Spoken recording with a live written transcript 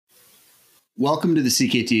Welcome to the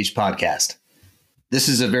CKTH podcast. This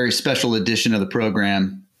is a very special edition of the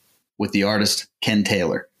program with the artist Ken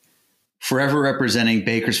Taylor, forever representing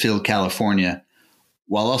Bakersfield, California,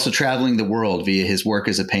 while also traveling the world via his work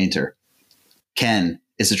as a painter. Ken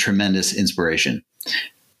is a tremendous inspiration.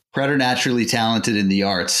 Preternaturally talented in the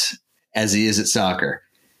arts, as he is at soccer,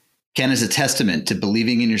 Ken is a testament to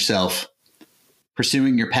believing in yourself,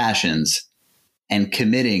 pursuing your passions, and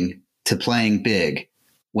committing to playing big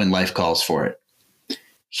when life calls for it.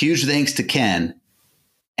 Huge thanks to Ken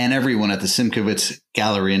and everyone at the Simchowitz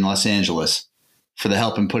Gallery in Los Angeles for the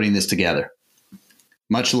help in putting this together.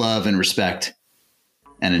 Much love and respect,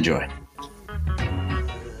 and enjoy.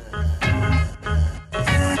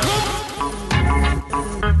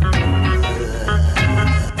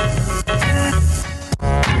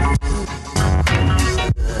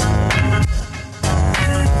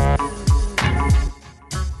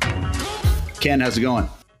 Ken, how's it going?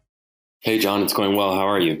 Hey, John, it's going well. How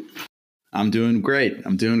are you? I'm doing great.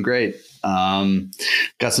 Got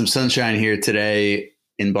some sunshine here today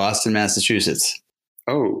in Boston, Massachusetts.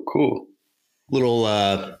 Oh, cool.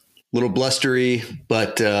 Little blustery,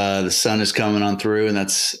 but the sun is coming on through, and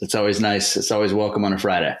it's always nice. It's always welcome on a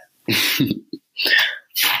Friday.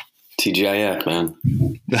 TGIF, man.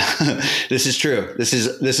 This is true. This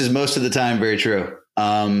is most of the time very true.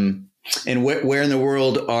 And where in the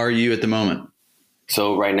world are you at the moment?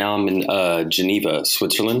 So right now I'm in Geneva,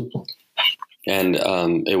 Switzerland, and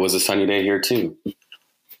it was a sunny day here too.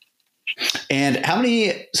 And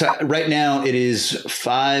so right now it is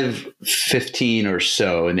 5:15 or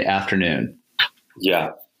so in the afternoon.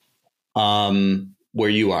 Yeah. Where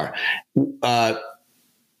you are. How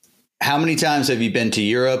many times have you been to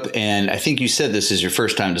Europe? And I think you said this is your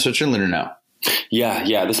first time to Switzerland, or no?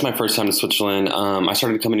 Yeah. This is my first time to Switzerland. I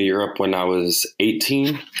started coming to Europe when I was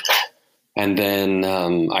 18. And then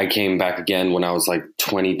I came back again when I was like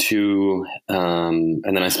 22. And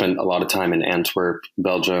then I spent a lot of time in Antwerp,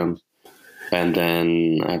 Belgium. And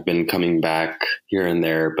then I've been coming back here and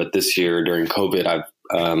there. But this year during COVID, I've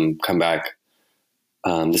come back.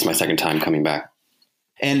 This is my second time coming back.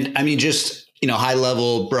 And I mean, just, high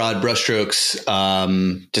level, broad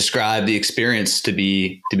brushstrokes, describe the experience to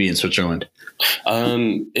be in Switzerland.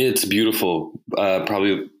 It's beautiful.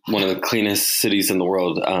 Probably one of the cleanest cities in the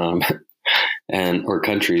world. Or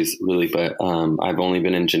countries really, but I've only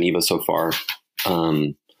been in Geneva so far.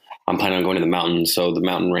 I'm planning on going to the mountains, so the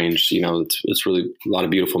mountain range, it's really a lot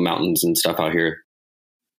of beautiful mountains and stuff out here.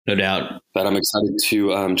 No doubt. That I'm excited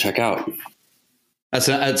to check out.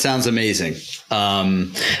 That sounds amazing.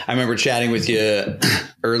 I remember chatting with you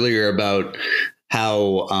earlier about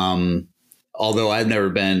how, although I've never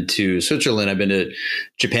been to Switzerland, I've been to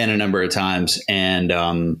Japan a number of times, and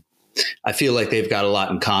I feel like they've got a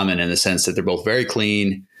lot in common in the sense that they're both very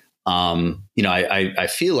clean. I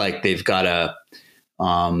feel like they've got a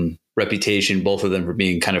reputation, both of them, for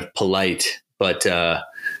being kind of polite. But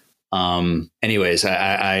anyways,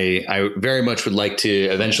 I very much would like to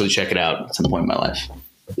eventually check it out at some point in my life.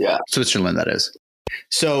 Yeah. Switzerland, that is.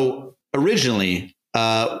 So originally,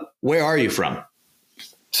 where are you from?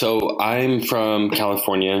 So I'm from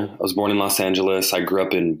California. I was born in Los Angeles. I grew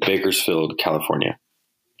up in Bakersfield, California.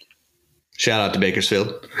 Shout out to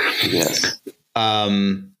Bakersfield. Yes.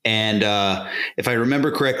 And if I remember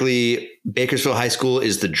correctly, Bakersfield High School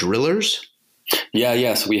is the Drillers.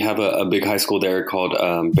 Yeah. So we have a big high school there called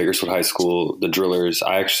Bakersfield High School, the Drillers.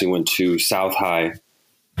 I actually went to South High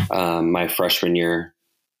my freshman year,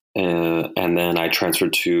 and then I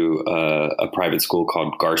transferred to a private school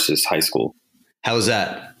called Garces High School. How was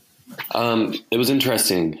that? It was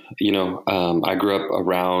interesting. I grew up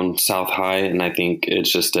around South High, and I think it's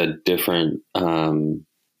just a different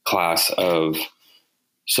class of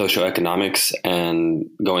socioeconomics, and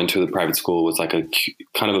going to the private school was like a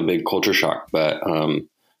kind of a big culture shock. But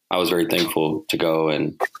I was very thankful to go,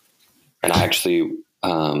 and I actually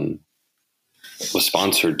was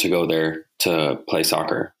sponsored to go there to play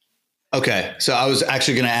soccer. Okay. So I was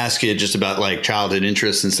actually going to ask you just about like childhood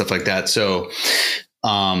interests and stuff like that. So, you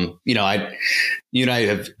and I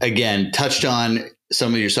have, again, touched on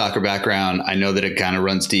some of your soccer background. I know that it kind of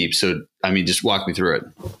runs deep. So, I mean, just walk me through it.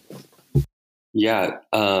 Yeah.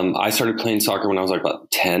 I started playing soccer when I was like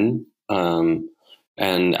about 10.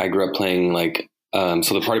 And I grew up playing so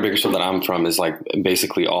the part of Bakersfield that I'm from is like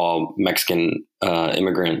basically all Mexican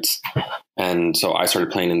immigrants. And so I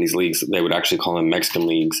started playing in these leagues. They would actually call them Mexican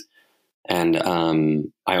leagues. And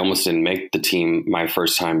I almost didn't make the team my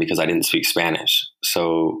first time because I didn't speak Spanish.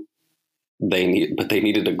 So they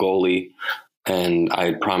needed a goalie, and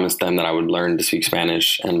I promised them that I would learn to speak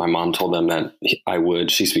Spanish. And my mom told them that I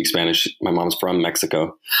would. She speaks Spanish. My mom's from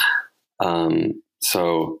Mexico.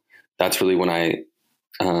 So that's really when I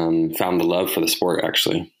found the love for the sport,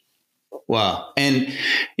 actually. Wow. And,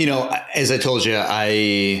 you know, as I told you,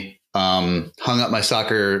 I hung up my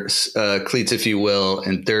soccer cleats, if you will,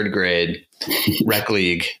 in third grade rec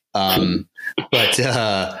league. But,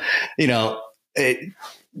 you know,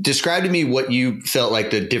 describe to me what you felt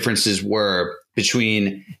like the differences were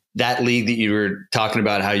between that league that you were talking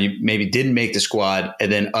about, how you maybe didn't make the squad,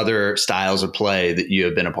 and then other styles of play that you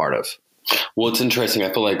have been a part of. Well, it's interesting.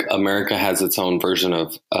 I feel like America has its own version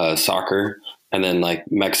of soccer, and then like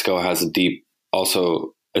Mexico has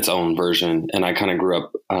also its own version. And I kind of grew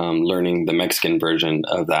up learning the Mexican version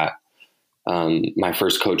of that. My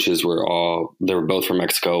first coaches they were both from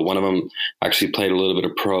Mexico. One of them actually played a little bit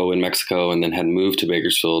of pro in Mexico and then had moved to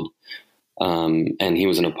Bakersfield. And he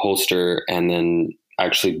was an upholsterer, and then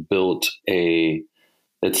actually built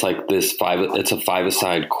it's a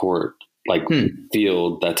five-a-side court, like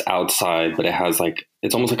field that's outside, but it has like,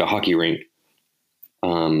 it's almost like a hockey rink.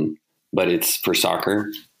 But it's for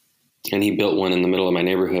soccer. And he built one in the middle of my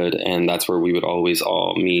neighborhood, and that's where we would always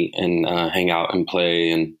all meet and hang out and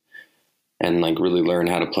play and like really learn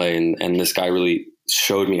how to play. And this guy really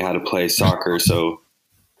showed me how to play soccer. So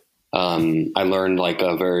I learned like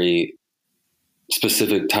a very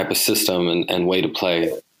specific type of system and way to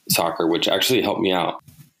play soccer, which actually helped me out.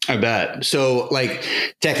 I bet. So like,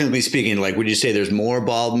 technically speaking, like, would you say there's more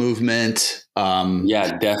ball movement?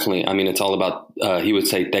 Yeah, definitely. I mean, it's all about, he would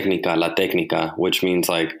say la técnica, which means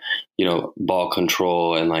like, you know, ball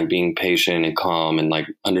control and like being patient and calm and like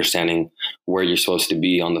understanding where you're supposed to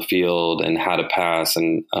be on the field and how to pass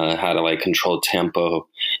and how to like control tempo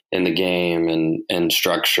in the game and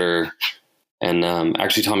structure. And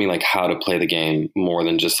actually taught me like how to play the game more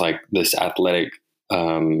than just like this athletic,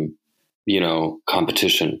 you know,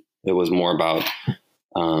 competition. It was more about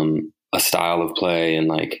a style of play and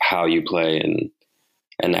like how you play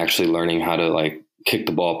and actually learning how to like kick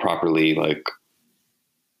the ball properly, like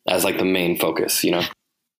as like the main focus, you know?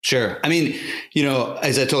 Sure. I mean, you know,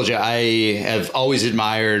 as I told you, I have always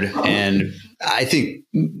admired, and I think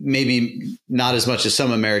maybe not as much as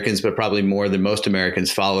some Americans, but probably more than most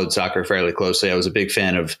Americans, followed soccer fairly closely. I was a big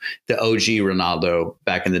fan of the OG Ronaldo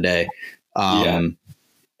back in the day.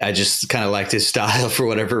 I just kind of liked his style for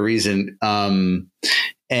whatever reason. I mean,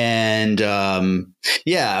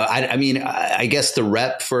 I guess the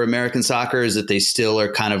rep for American soccer is that they still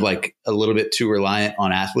are kind of like a little bit too reliant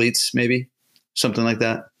on athletes, maybe something like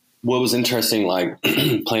that. What was interesting, like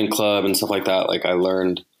playing club and stuff like that, like I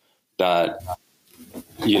learned that,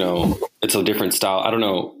 you know, it's a different style. I don't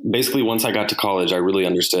know. Basically, once I got to college, I really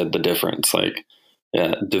understood the difference. Like,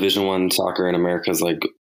 yeah, Division I soccer in America is like,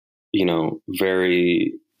 you know,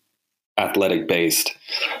 very athletic based.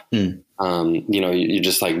 You know, you're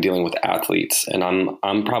just like dealing with athletes, and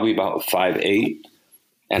I'm probably about 5'8",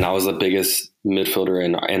 and I was the biggest midfielder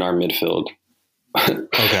in our midfield.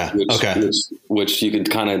 Which you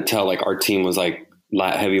could kind of tell, like our team was like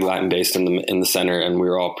heavy Latin based in the center, and we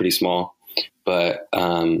were all pretty small, but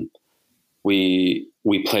we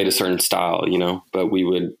played a certain style, you know. But we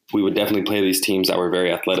would definitely play these teams that were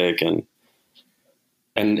very athletic, and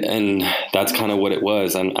that's kind of what it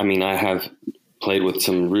was. I mean, I have played with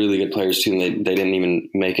some really good players too, and they didn't even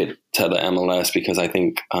make it to the MLS because I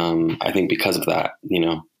think because of that, you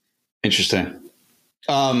know. Interesting.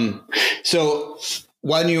 So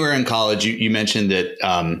when you were in college, you mentioned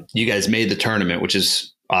that you guys made the tournament, which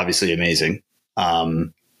is obviously amazing.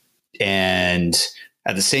 And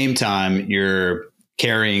at the same time, you're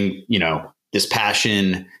carrying, you know, this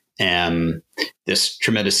passion and this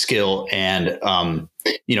tremendous skill and,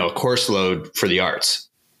 you know, a course load for the arts.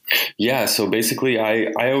 Yeah. So basically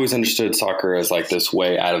I always understood soccer as like this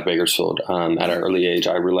way out of Bakersfield. At an early age,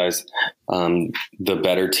 I realized the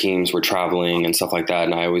better teams were traveling and stuff like that.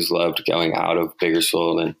 And I always loved going out of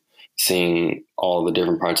Bakersfield and seeing all the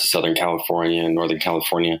different parts of Southern California and Northern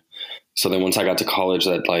California. So then once I got to college,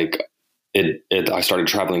 that like I started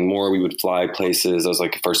traveling more. We would fly places. That was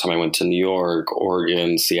like the first time I went to New York,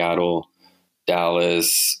 Oregon, Seattle,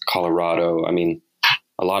 Dallas, Colorado. I mean,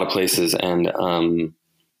 a lot of places. And,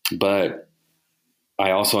 but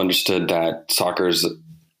I also understood that soccer's,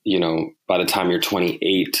 you know, by the time you're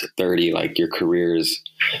 28, 30, like your career is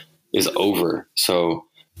over. So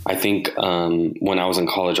I think when I was in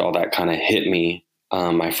college, all that kind of hit me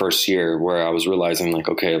my first year, where I was realizing like,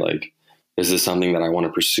 okay, like, is this something that I want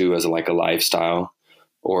to pursue as a lifestyle,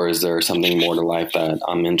 or is there something more to life that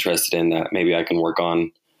I'm interested in that maybe I can work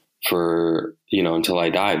on for, you know, until I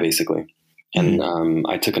die, basically. And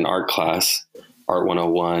I took an art class, Art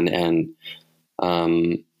 101,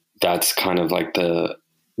 and that's kind of like the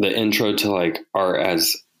intro to like art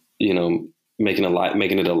as,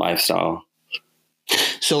 making it a lifestyle.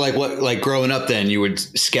 So like growing up then you would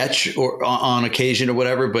sketch or on occasion or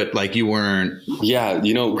whatever, but like you weren't. Yeah.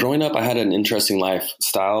 Growing up, I had an interesting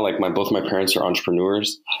lifestyle. Like both my parents are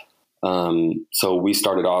entrepreneurs. So we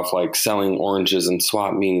started off like selling oranges and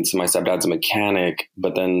swap meets, and my stepdad's a mechanic,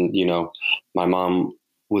 but then, my mom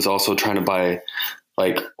was also trying to buy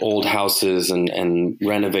like old houses and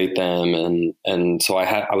renovate them. And so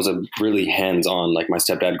I was a really hands-on, like my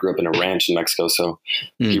stepdad grew up in a ranch in Mexico. So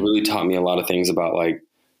he really taught me a lot of things about like,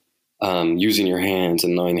 using your hands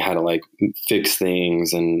and knowing how to like fix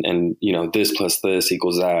things and this plus this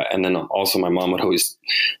equals that. And then also my mom would always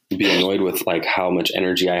be annoyed with like how much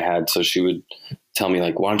energy I had. So she would tell me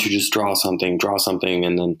like, why don't you just draw something?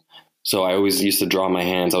 And then, so I always used to draw my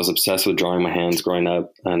hands. I was obsessed with drawing my hands growing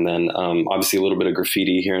up. And then, obviously a little bit of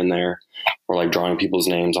graffiti here and there, or like drawing people's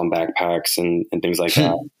names on backpacks and things like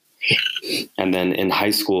that. And then in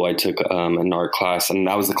high school, I took an art class, and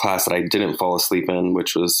that was the class that I didn't fall asleep in,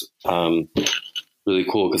 which was really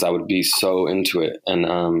cool because I would be so into it,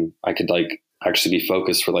 and I could like actually be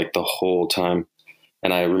focused for like the whole time.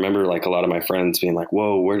 And I remember like a lot of my friends being like,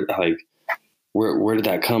 "Whoa, where did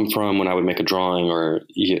that come from?" When I would make a drawing or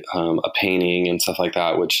a painting and stuff like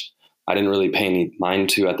that, which I didn't really pay any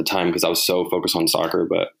mind to at the time because I was so focused on soccer,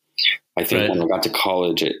 but I think when I got to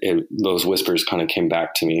college, those whispers kind of came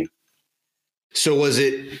back to me. So was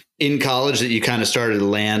it in college that you kind of started to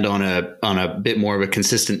land on a bit more of a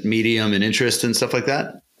consistent medium and interest and stuff like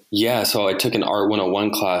that? Yeah. So I took an Art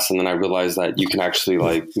 101 class, and then I realized that you can actually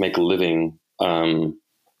like make a living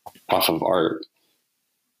off of art.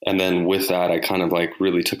 And then with that, I kind of like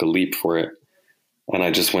really took a leap for it, and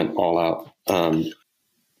I just went all out.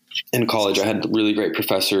 In college, I had really great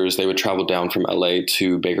professors. They would travel down from LA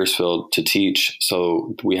to Bakersfield to teach.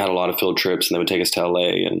 So we had a lot of field trips, and they would take us to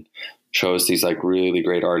LA and show us these like really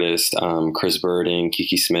great artists, Chris Birding,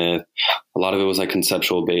 Kiki Smith. A lot of it was like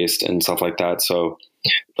conceptual based and stuff like that. So,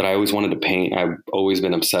 but I always wanted to paint. I've always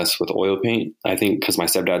been obsessed with oil paint. I think because my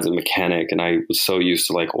stepdad's a mechanic, and I was so used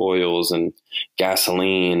to like oils and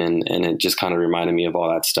gasoline, and it just kind of reminded me of all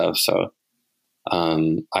that stuff. So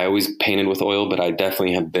I always painted with oil, but I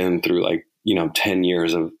definitely have been through like, 10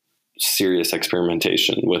 years of serious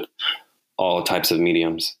experimentation with all types of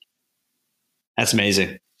mediums. That's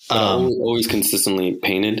amazing. But I always consistently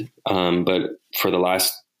painted. But for the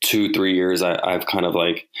last 2-3 years, I've kind of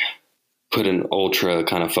like put an ultra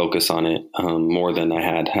kind of focus on it more than I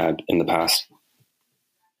had in the past.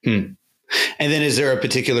 And then is there a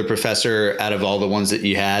particular professor out of all the ones that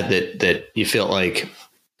you had that you felt like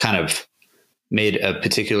kind of made a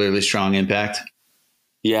particularly strong impact?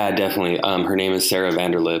 Yeah, definitely. Her name is Sarah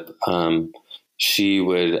Vanderlip. She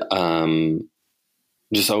would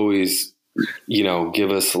just always, give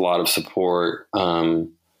us a lot of support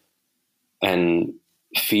and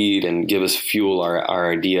feed and give us fuel our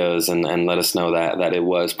ideas and let us know that it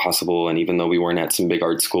was possible. And even though we weren't at some big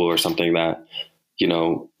art school or something, that,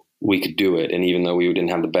 we could do it. And even though we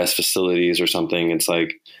didn't have the best facilities or something, it's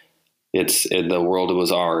like, the world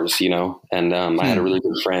was ours, and I had a really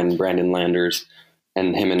good friend, Brandon Landers,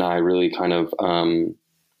 and him and I really kind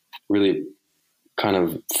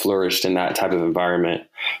of flourished in that type of environment,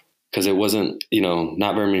 because it wasn't,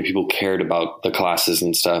 not very many people cared about the classes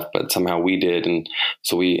and stuff, but somehow we did. And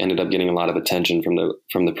so we ended up getting a lot of attention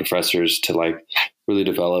from the professors to like really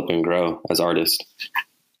develop and grow as artists.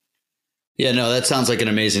 Yeah, no, that sounds like an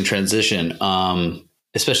amazing transition.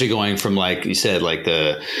 Especially going from, like you said, like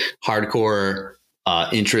the hardcore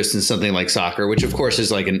interest in something like soccer, which of course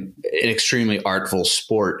is like an extremely artful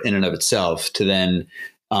sport in and of itself, to then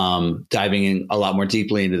diving in a lot more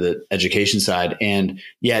deeply into the education side. And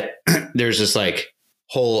yet there's this like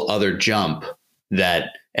whole other jump that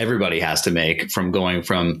everybody has to make from going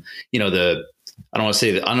from, I don't want to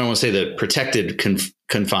say the protected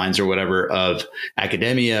confines or whatever of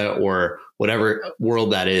academia or whatever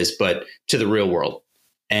world that is, but to the real world.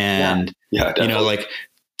 And, like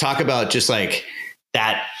talk about just like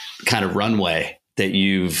that kind of runway that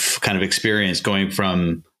you've kind of experienced going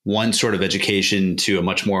from one sort of education to a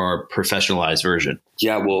much more professionalized version.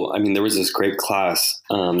 Yeah. Well, I mean, there was this great class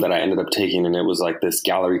that I ended up taking, and it was like this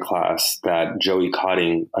gallery class that Joey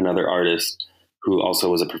Cotting, another artist who also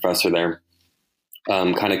was a professor there,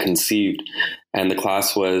 kind of conceived. And the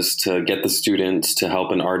class was to get the students to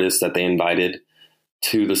help an artist that they invited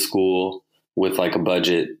to the school with like a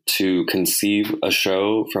budget to conceive a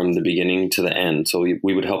show from the beginning to the end. So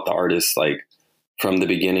we would help the artists like from the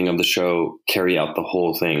beginning of the show carry out the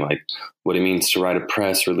whole thing, like what it means to write a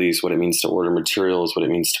press release, what it means to order materials, what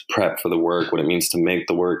it means to prep for the work, what it means to make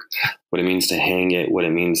the work, what it means to hang it, what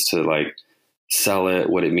it means to like sell it,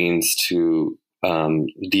 what it means to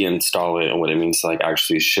deinstall it, and what it means to like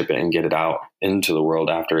actually ship it and get it out into the world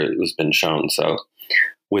after it was been shown. So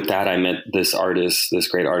with that, I met this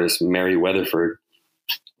great artist, Mary Weatherford.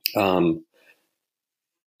 And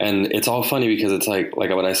it's all funny because it's like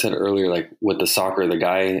what I said earlier, like with the soccer, the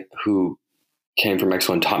guy who came from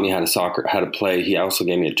Mexico and taught me how to play, he also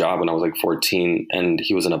gave me a job when I was like 14, and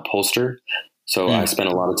he was an upholsterer. So I spent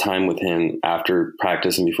a lot of time with him after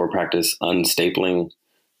practice and before practice, unstapling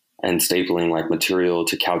and stapling like material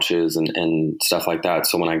to couches and stuff like that.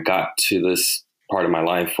 So when I got to this part of my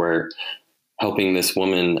life where helping this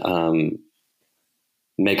woman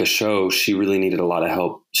make a show, she really needed a lot of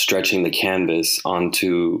help stretching the canvas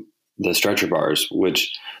onto the stretcher bars,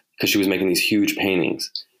 because she was making these huge paintings.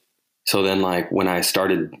 So then like when I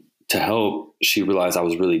started to help, she realized I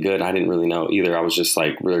was really good. I didn't really know either. I was just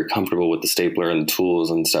like really comfortable with the stapler and the tools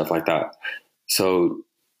and stuff like that. So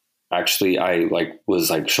actually I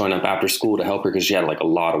was showing up after school to help her because she had like a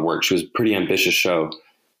lot of work. She was a pretty ambitious show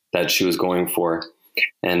that she was going for.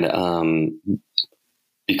 And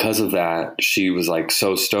because of that, she was like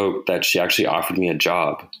so stoked that she actually offered me a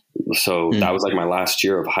job. So that was like my last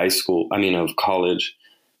year of of college.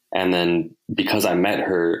 And then because I met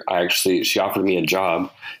her, she offered me a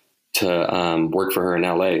job to work for her in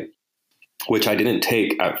LA, which I didn't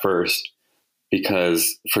take at first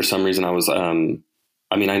because for some reason I was, I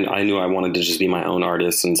knew I wanted to just be my own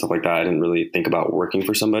artist and stuff like that. I didn't really think about working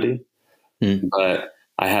for somebody, but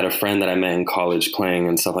I had a friend that I met in college playing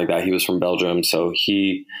and stuff like that. He was from Belgium. So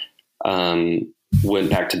he went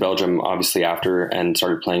back to Belgium, obviously, after, and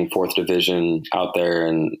started playing fourth division out there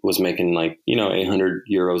and was making 800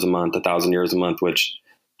 euros a month, 1,000 euros a month, which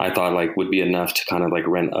I thought would be enough to kind of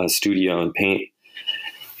rent a studio and paint.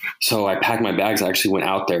 So I packed my bags. I actually went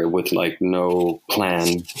out there with no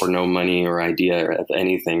plan or no money or idea of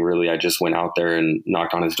anything really. I just went out there and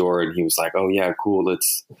knocked on his door, and he was like, "Oh yeah, cool.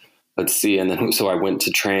 Let's see." And then so I went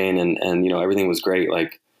to train, and everything was great,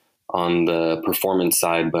 on the performance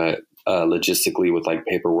side, but logistically with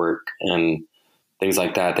paperwork and things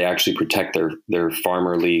like that, they actually protect their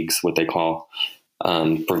farmer leagues, what they call,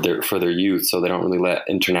 for their youth. So they don't really let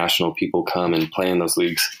international people come and play in those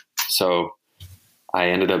leagues. So I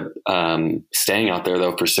ended up staying out there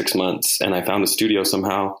though for 6 months, and I found a studio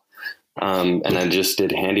somehow. And I just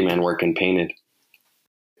did handyman work and painted.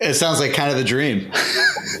 It sounds like kind of the dream.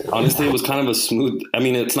 Honestly, it was kind of a smooth,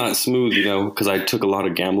 it's not smooth, because I took a lot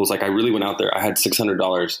of gambles. I really went out there. I had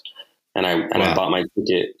 $600 and I bought my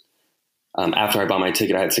ticket. After I bought my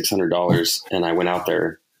ticket, I had $600 and I went out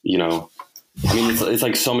there,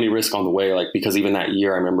 it's so many risks on the way, because even that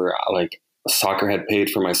year, I remember soccer had paid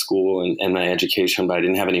for my school and my education, but I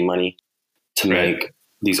didn't have any money to make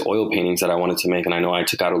these oil paintings that I wanted to make. And I know I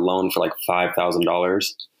took out a loan for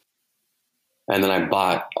 $5,000. And then I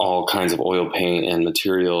bought all kinds of oil paint and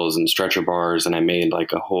materials and stretcher bars. And I made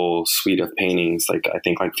a whole suite of paintings, I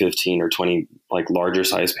think 15 or 20, larger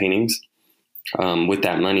size paintings, with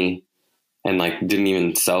that money, and didn't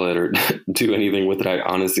even sell it or do anything with it. I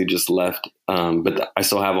honestly just left. But I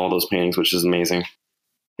still have all those paintings, which is amazing.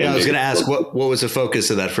 Yeah. I was going to ask, what was the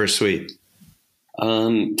focus of that first suite?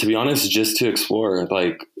 To be honest, just to explore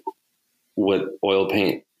what oil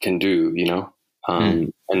paint can do,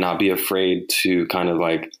 and not be afraid to kind of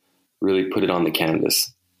really put it on the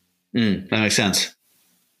canvas. That makes sense.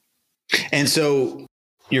 And so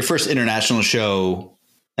your first international show,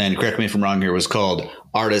 and correct me if I'm wrong here, was called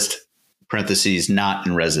Artist (parentheses Not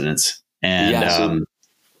in Residence). And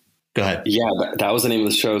go ahead. Yeah, that was the name of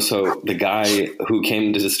the show. So the guy who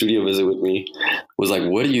came to the studio visit with me was like,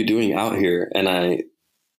 "What are you doing out here?" And I,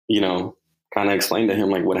 kind of explained to him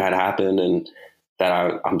what had happened and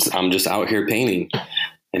that I'm just out here painting.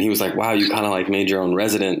 And he was like, "Wow, you kind of made your own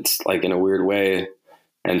residence, in a weird way."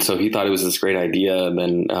 And so he thought it was this great idea, and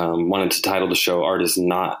then wanted to title the show "Artist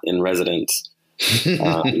Not in Residence"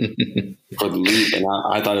 for the lead. And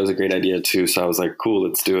I thought it was a great idea too. So I was like, "Cool,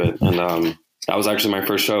 let's do it." And that was actually my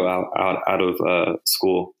first show out of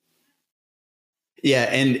school. Yeah.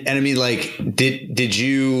 And did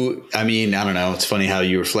you, I don't know, it's funny how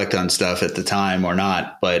you reflect on stuff at the time or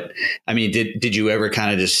not, but did you ever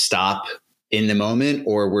kind of just stop in the moment,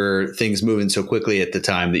 or were things moving so quickly at the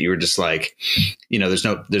time that you were just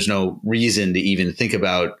there's no reason to even think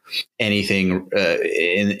about anything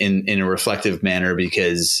in a reflective manner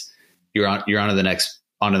because you're on to the next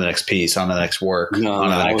piece, on to the next work. No,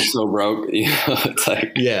 I was so broke. It's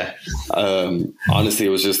yeah. Honestly, it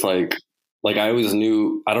was just I always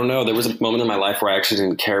knew, I don't know. There was a moment in my life where I actually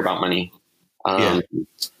didn't care about money. And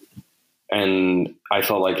I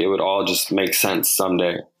felt like it would all just make sense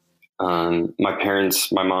someday. My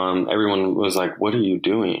parents, my mom, everyone was like, what are you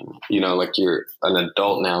doing? You know, like you're an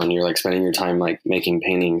adult now and you're like spending your time like making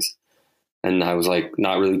paintings. And I was like,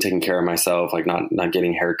 not really taking care of myself, like not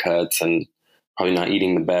getting haircuts and probably not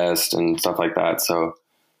eating the best and stuff like that. So,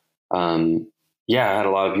 yeah, I had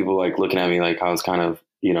a lot of people like looking at me like I was kind of,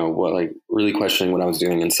 you know, what, like really questioning what I was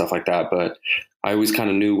doing and stuff like that. But I always kind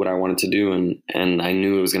of knew what I wanted to do. And I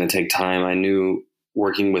knew it was going to take time. I knew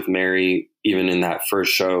working with Mary, even in that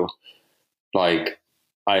first show, like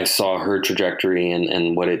I saw her trajectory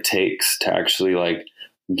and what it takes to actually like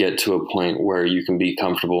get to a point where you can be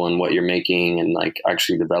comfortable in what you're making and like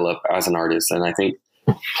actually develop as an artist. And I think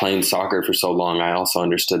playing soccer for so long, I also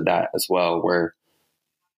understood that as well, where,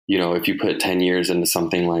 you know, if you put 10 years into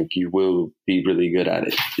something, like you will be really good at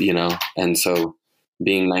it, you know? And so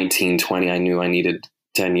being 19, 20, I knew I needed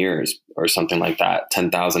 10 years or something like that,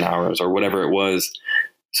 10,000 hours or whatever it was.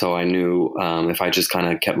 So I knew if I just kind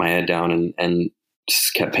of kept my head down and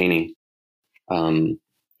just kept painting,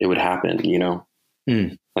 it would happen, you know?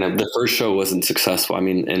 And the first show wasn't successful. I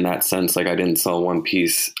mean, in that sense, like I didn't sell one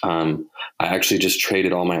piece. I actually just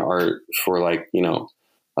traded all my art for like, you know,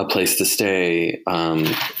 a place to stay.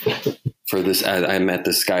 For this, I met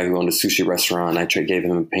this guy who owned a sushi restaurant. I gave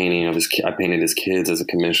him a painting of I painted his kids as a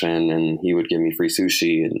commission, and he would give me free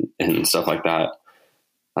sushi and stuff like that.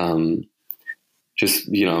 Just,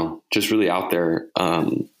 you know, just really out there,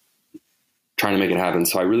 trying to make it happen.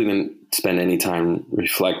 So I really didn't spend any time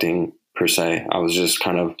reflecting per se. I was just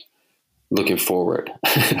kind of looking forward.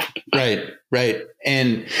 Right.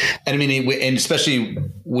 And I mean, and especially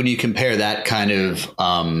when you compare that kind of,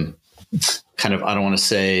 I don't want to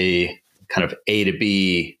say kind of A to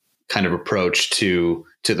B kind of approach to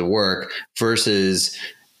the work versus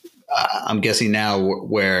I'm guessing now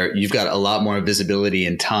where you've got a lot more visibility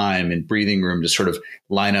and time and breathing room to sort of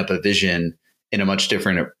line up a vision in a much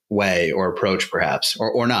different way or approach perhaps,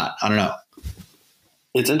 or not. I don't know.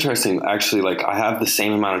 It's interesting, actually. Like I have the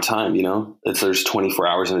same amount of time, you know, there's 24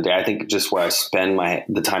 hours in a day. I think just where I spend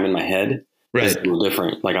the time in my head is a little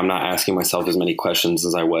different. Like I'm not asking myself as many questions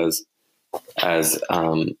as I was as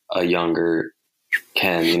a younger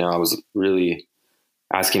Ken, you know. I was really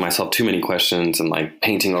asking myself too many questions and like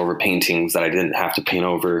painting over paintings that I didn't have to paint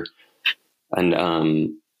over,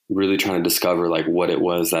 and really trying to discover like what it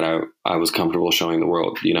was that I was comfortable showing the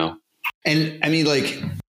world, you know. And I mean, like,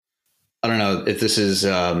 I don't know if this is,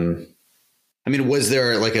 I mean, was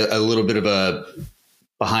there like a little bit of a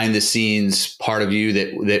behind the scenes part of you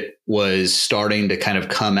that was starting to kind of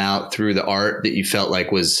come out through the art that you felt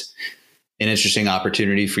like was an interesting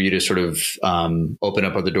opportunity for you to sort of open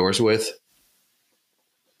up other doors with?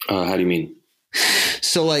 How do you mean?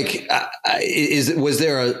 So like, was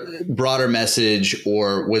there a broader message,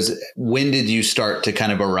 or when did you start to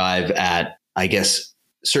kind of arrive at, I guess,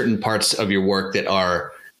 certain parts of your work that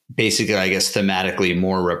are basically, I guess, thematically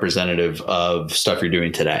more representative of stuff you're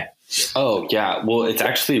doing today? Oh yeah. Well, it's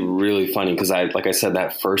actually really funny because like I said,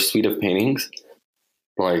 that first suite of paintings,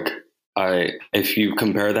 like if you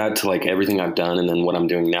compare that to like everything I've done and then what I'm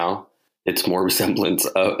doing now, it's more resemblance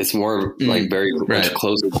of, it's more like very much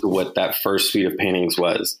closer to what that first suite of paintings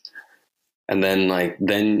was. And then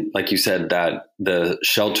like you said, that the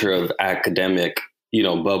shelter of academic, you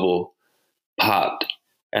know, bubble popped.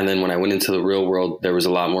 And then when I went into the real world, there was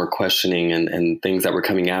a lot more questioning and things that were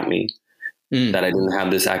coming at me that I didn't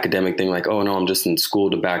have this academic thing like, oh no, I'm just in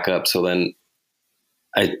school to back up. So then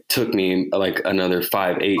it took me like another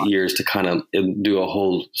 5-8 years to kind of do a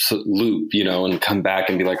whole loop, you know, and come back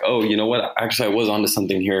and be like, oh, you know what? Actually, I was onto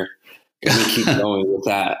something here. Let me keep going with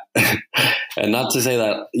that. And not to say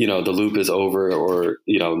that, you know, the loop is over or,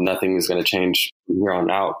 you know, nothing is going to change from here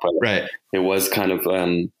on out. But it was kind of,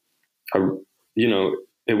 you know,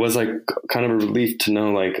 it was like kind of a relief to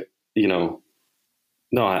know, like, you know,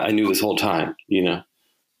 no, I knew this whole time, you know.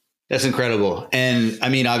 That's incredible. And I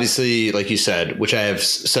mean, obviously, like you said, which I have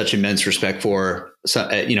such immense respect for,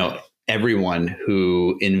 you know, everyone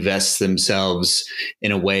who invests themselves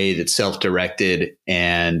in a way that's self-directed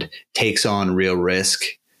and takes on real risk.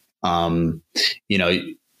 You know,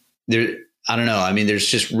 I don't know. I mean, there's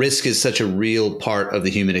just risk is such a real part of the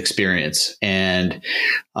human experience. And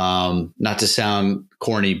not to sound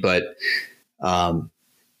corny, but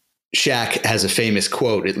Shaq has a famous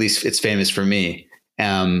quote, at least it's famous for me.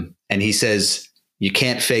 And he says, you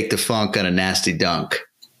can't fake the funk on a nasty dunk.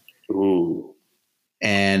 Ooh.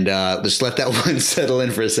 And just let that one settle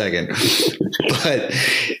in for a second. But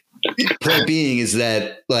point being is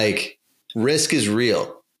that like risk is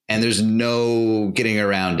real and there's no getting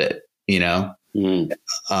around it, you know? Mm.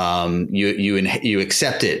 You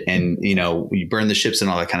accept it, and you burn the ships and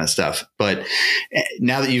all that kind of stuff. But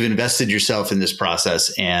now that you've invested yourself in this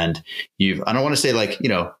process, and I don't want to say like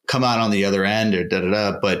come out on the other end or da da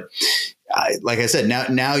da, but like I said,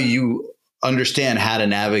 now you understand how to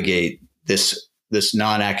navigate this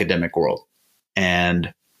non-academic world,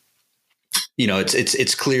 and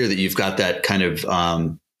it's clear that you've got that kind of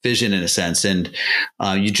vision in a sense. And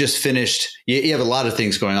you just finished, you have a lot of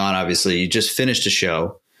things going on. Obviously you just finished a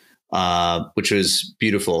show, which was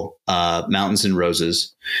beautiful. Mountains and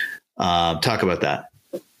Roses. Talk about that.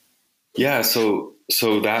 Yeah. So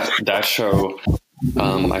that show,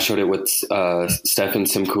 I showed it with Stefan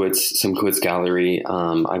Simchowitz Gallery.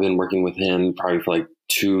 I've been working with him probably for like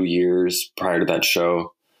 2 years prior to that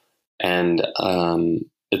show. And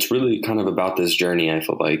it's really kind of about this journey. I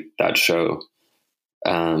feel like that show,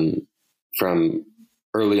 from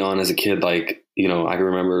early on as a kid, like, I can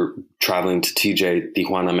remember traveling to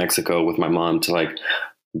Tijuana, Mexico with my mom to like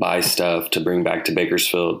buy stuff to bring back to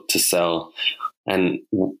Bakersfield to sell. And,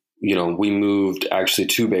 we moved actually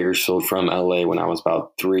to Bakersfield from LA when I was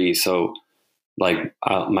about 3. So like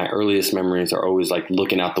my earliest memories are always like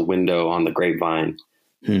looking out the window on the grapevine.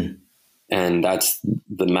 And that's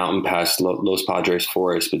the mountain pass, Los Padres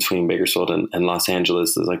Forest between Bakersfield and Los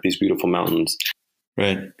Angeles. There's like these beautiful mountains.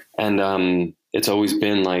 Right. And it's always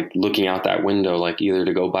been like looking out that window, like either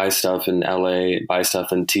to go buy stuff in LA, buy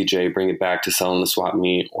stuff in TJ, bring it back to sell in the swap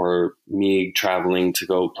meet, or me traveling to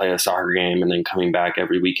go play a soccer game and then coming back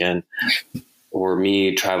every weekend, or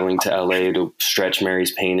me traveling to LA to stretch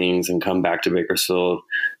Mary's paintings and come back to Bakersfield,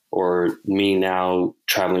 or me now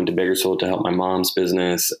traveling to Bakersfield to help my mom's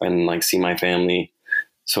business and like see my family.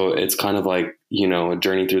 So it's kind of like, a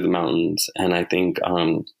journey through the mountains. And I think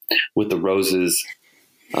with the Roses,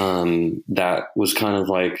 that was kind of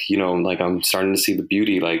like, like I'm starting to see the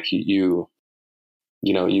beauty. Like you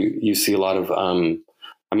see a lot of,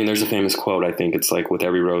 there's a famous quote. I think it's like, with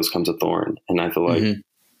every rose comes a thorn. And I feel like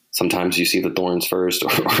sometimes you see the thorns first or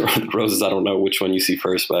the roses. I don't know which one you see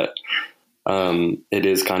first, but it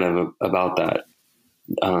is kind of about that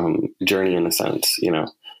journey in a sense,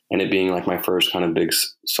 and it being like my first kind of big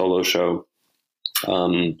solo show.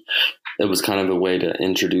 It was kind of a way to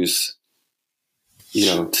introduce,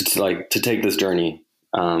 to take this journey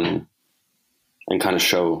and kind of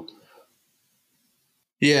show.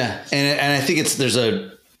 Yeah. And I think there's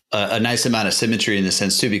a nice amount of symmetry in the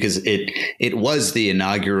sense too, because it was the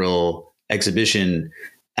inaugural exhibition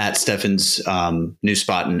at Stefan's new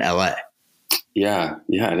spot in LA. Yeah.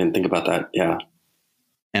 I didn't think about that. Yeah.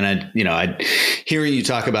 And hearing you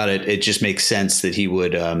talk about it, it just makes sense that he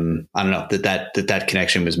would, that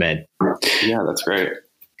connection was made. Yeah, that's great.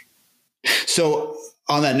 So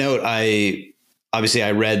on that note, I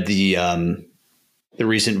read the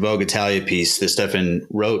recent Vogue Italia piece that Stefan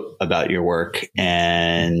wrote about your work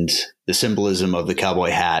and the symbolism of the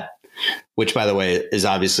cowboy hat, which, by the way, is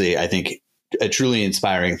obviously, I think, a truly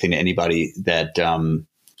inspiring thing to anybody that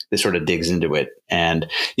sort of digs into it. And,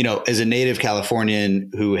 as a native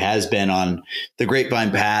Californian who has been on the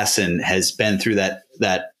Grapevine Pass and has been through that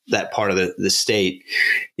part of the state,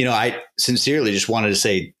 I sincerely just wanted to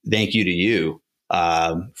say thank you to you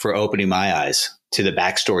for opening my eyes to the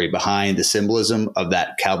backstory behind the symbolism of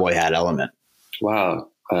that cowboy hat element. Wow.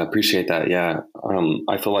 I appreciate that. Yeah.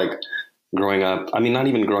 I feel like growing up, not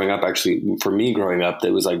even growing up, actually, for me growing up,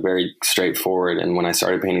 it was like very straightforward. And when I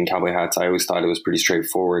started painting cowboy hats, I always thought it was pretty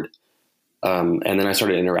straightforward. And then I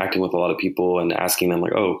started interacting with a lot of people and asking them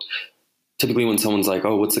like, typically when someone's like,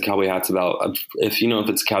 what's the cowboy hats about? If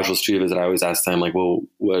it's a casual street visit, I always ask them like, well,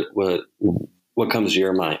 what comes to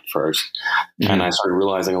your mind first? Mm-hmm. And I started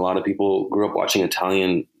realizing a lot of people grew up watching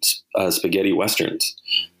Italian spaghetti Westerns.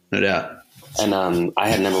 No doubt. And I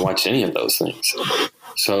had never watched any of those things.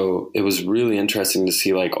 So it was really interesting to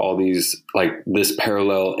see like all these, like this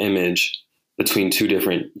parallel image between two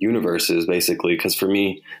different universes, basically. Because for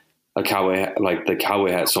me, a cowboy, like the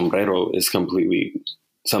cowboy hat sombrero, is completely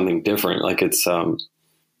something different. Like it's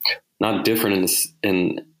not different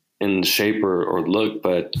in shape or look,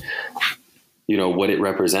 but what it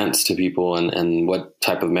represents to people and what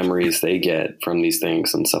type of memories they get from these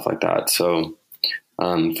things and stuff like that. So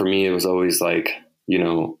for me, it was always like,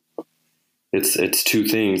 it's two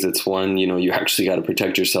things. It's one, you actually got to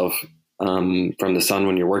protect yourself from the sun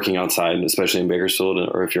when you're working outside, especially in Bakersfield,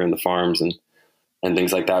 or if you're in the farms and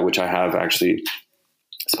things like that, which I have actually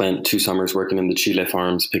spent 2 summers working in the Chile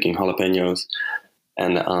farms, picking jalapenos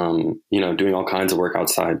and, doing all kinds of work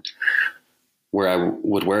outside where I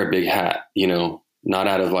would wear a big hat, not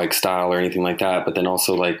out of like style or anything like that, but then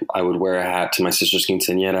also like I would wear a hat to my sister's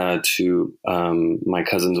quinceañera, to my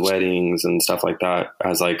cousin's weddings and stuff like that,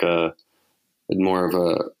 as like a more of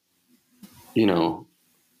a, you know,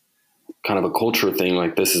 kind of a culture thing.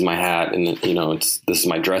 Like, this is my hat, and you know, this is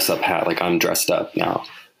my dress up hat. Like, I'm dressed up now,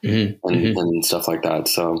 and stuff like that.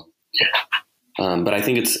 So, but I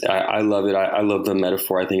think I love it. I love the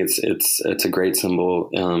metaphor. I think it's a great symbol.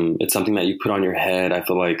 It's something that you put on your head. I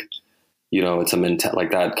feel like, you know, it's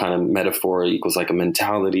like that kind of metaphor equals like a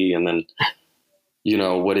mentality. And then, you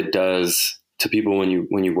know, what it does to people when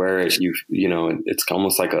you wear it, you know, it's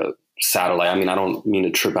almost like a satellite. I mean, I don't mean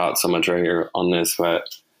to trip out so much right here on this, but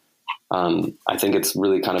I think it's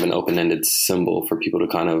really kind of an open-ended symbol for people to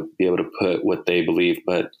kind of be able to put what they believe.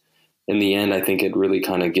 But in the end, I think it really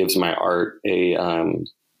kind of gives my art a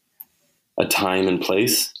time and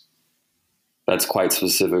place that's quite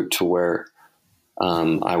specific to where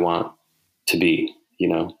I want to be, you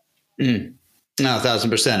know? No,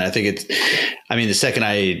 1,000%. I think the second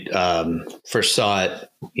I first saw it,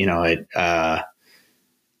 you know,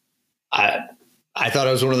 I thought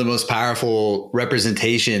it was one of the most powerful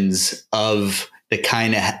representations of the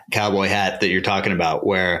kind of cowboy hat that you're talking about,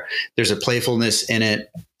 where there's a playfulness in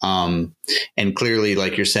it. And clearly,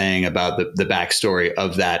 like you're saying about the backstory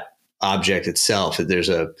of that object itself, that there's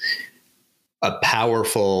a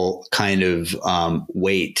powerful kind of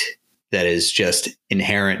weight that is just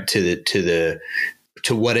inherent to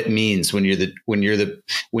what it means when you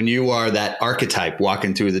are that archetype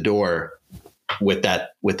walking through the door with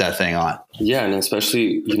that thing on. Yeah. And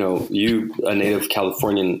especially, you know, you, a native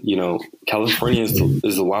Californian, you know, California is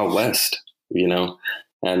the Wild West, you know,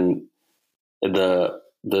 and the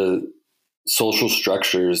social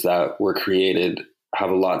structures that were created have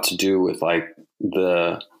a lot to do with like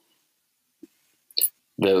the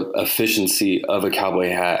efficiency of a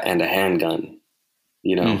cowboy hat and a handgun,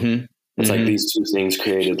 you know. It's like these two things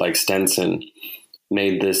created, like Stenson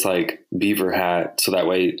made this like beaver hat so that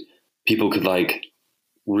way people could like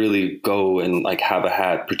really go and like have a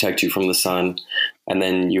hat protect you from the sun. And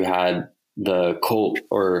then you had the Colt,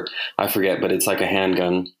 or I forget, but it's like a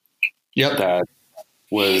handgun that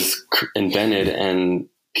was invented, and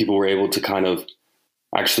people were able to kind of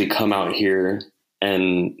actually come out here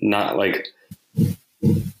and not like,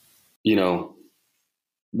 you know,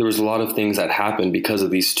 there was a lot of things that happened because of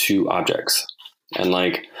these two objects. And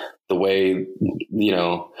like the way, you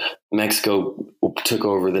know, Mexico took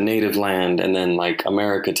over the native land, and then like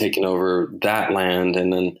America taking over that land,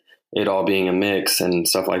 and then it all being a mix and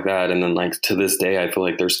stuff like that. And then like to this day, I feel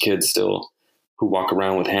like there's kids still who walk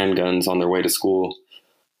around with handguns on their way to school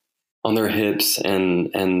on their hips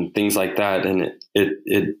and things like that. And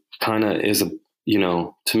it kind of is you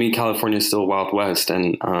know, to me, California is still Wild West.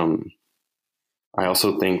 And I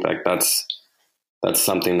also think like that's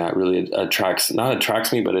something that really attracts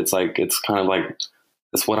me, but it's like, it's kind of like,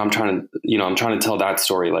 it's what I'm trying to tell that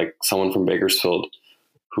story. Like someone from Bakersfield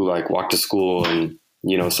who like walked to school and,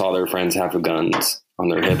 you know, saw their friends have guns on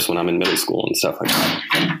their hips when I'm in middle school and stuff like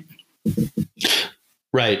that.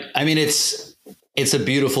 Right. I mean, it's a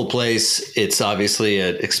beautiful place. It's obviously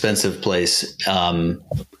an expensive place. A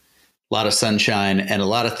lot of sunshine and a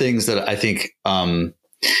lot of things that I think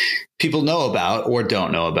people know about or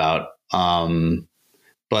don't know about.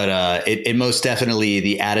 But it most definitely,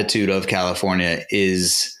 the attitude of California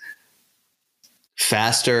is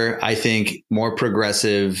faster, I think, more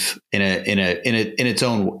progressive in its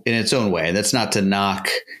own way. And that's not to knock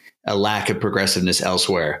a lack of progressiveness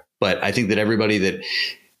elsewhere, but I think that everybody that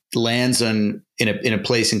lands in a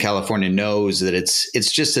place in California knows that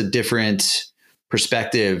it's just a different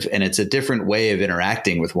perspective, and it's a different way of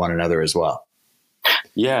interacting with one another as well.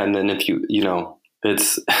 Yeah. And then if you know,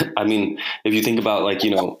 it's, I mean, if you think about like,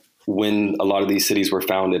 you know, when a lot of these cities were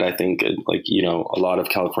founded, I think like, you know, a lot of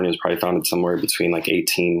California was probably founded somewhere between like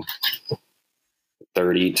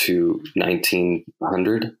 1830 to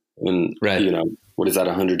 1900. And, right. You know, what is that,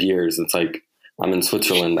 100 years? It's like, I'm in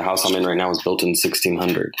Switzerland. The house I'm in right now was built in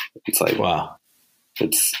 1600. It's like, wow,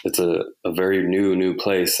 it's a very new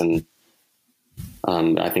place. And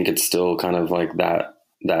I think it's still kind of like that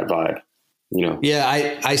vibe. You know?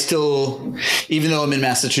 Yeah, I still, even though I'm in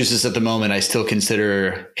Massachusetts at the moment, I still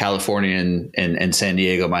consider California and San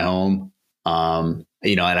Diego my home.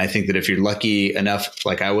 You know, and I think that if you're lucky enough,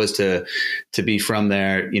 like I was, to be from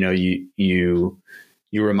there, you know,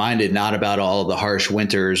 you're reminded not about all of the harsh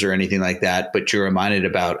winters or anything like that, but you're reminded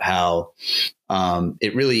about how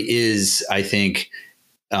it really is, I think,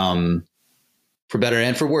 for better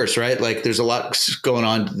and for worse, right? Like there's a lot going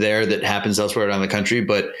on there that happens elsewhere around the country,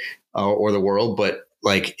 but or the world, but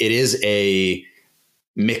like it is a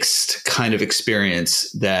mixed kind of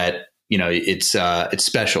experience that, you know, it's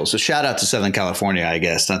special. So shout out to Southern California, I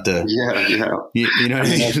guess, not to, you know what I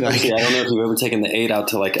mean? Like, I don't know if you've ever taken the 8 out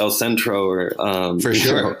to like El Centro or, for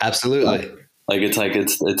sure. Absolutely.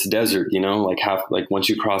 It's desert, you know, like once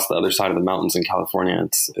you cross the other side of the mountains in California,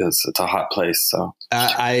 it's a hot place. So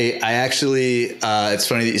I actually, it's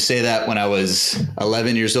funny that you say that. When I was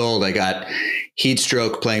 11 years old, I got heat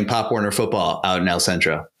stroke playing Pop Warner football out in El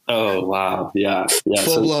Centro. Oh, wow. Yeah.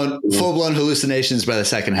 Full blown hallucinations by the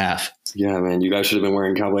second half. Yeah, man, you guys should have been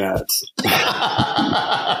wearing cowboy hats.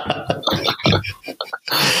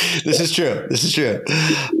 This is true.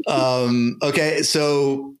 Okay.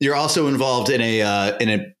 So you're also involved in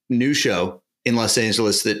a new show in Los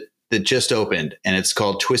Angeles that just opened, and it's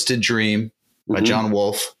called Twisted Dream by John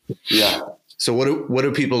Wolfe. Yeah. So what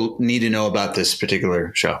do people need to know about this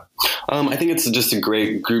particular show? I think it's just a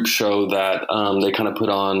great group show that they kind of put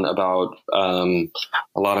on about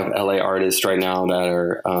a lot of LA artists right now that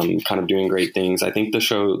are kind of doing great things. I think the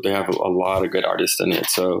show, they have a lot of good artists in it.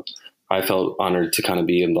 So I felt honored to kind of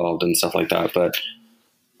be involved and stuff like that. But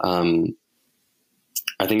I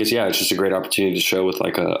think it's just a great opportunity to show with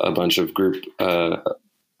like a bunch of a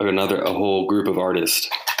whole group of artists.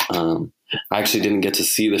 I actually didn't get to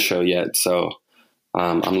see the show yet, so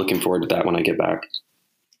I'm looking forward to that when I get back.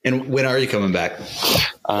 And when are you coming back?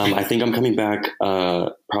 I think I'm coming back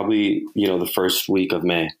probably, the first week of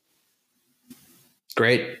May.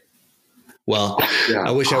 Great. Well,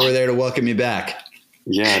 I wish I were there to welcome you back.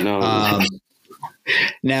 Yeah, no.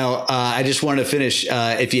 Now, I just wanted to finish.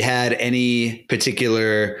 If you had any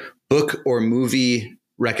particular book or movie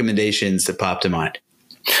recommendations that popped to mind.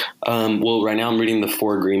 Well, right now I'm reading The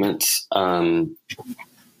Four Agreements,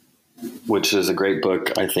 which is a great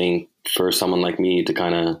book, I think, for someone like me to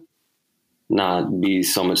kind of not be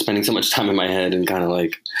spending so much time in my head and kind of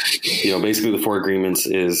like, basically The Four Agreements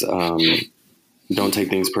is, don't take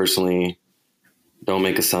things personally, don't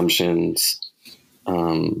make assumptions.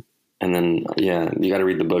 And then, you got to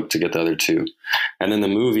read the book to get the other two. And then the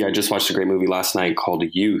movie, I just watched a great movie last night called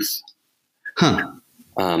Youth. Huh.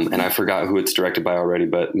 And I forgot who it's directed by already,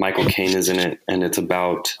 but Michael Caine is in it. And it's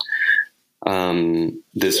about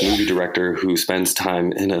this movie director who spends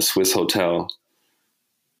time in a Swiss hotel.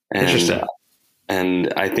 Interesting.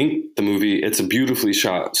 And I think the movie, it's a beautifully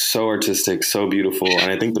shot, so artistic, so beautiful.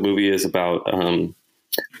 And I think the movie is about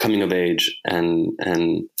coming of age and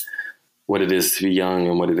what it is to be young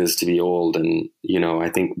and what it is to be old. And, I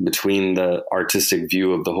think between the artistic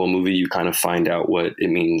view of the whole movie, you kind of find out what it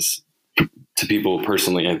means to people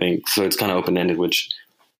personally, I think. So it's kind of open-ended, which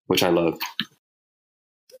I love.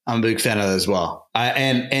 I'm a big fan of that as well.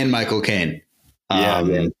 And Michael Caine.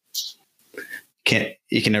 Man.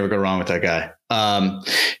 You can never go wrong with that guy.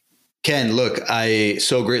 Ken, look, I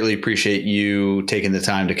so greatly appreciate you taking the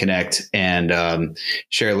time to connect and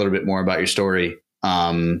share a little bit more about your story.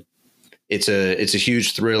 It's a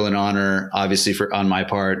huge thrill and honor, obviously, on my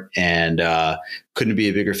part, and couldn't be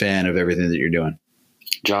a bigger fan of everything that you're doing.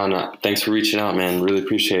 John, thanks for reaching out, man. Really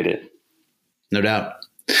appreciate it. No doubt.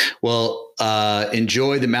 Well,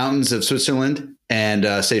 enjoy the mountains of Switzerland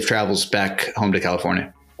and safe travels back home to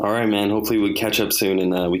California. All right, man. Hopefully we catch up soon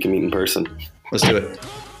and we can meet in person. Let's do it.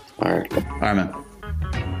 All right. All right, man.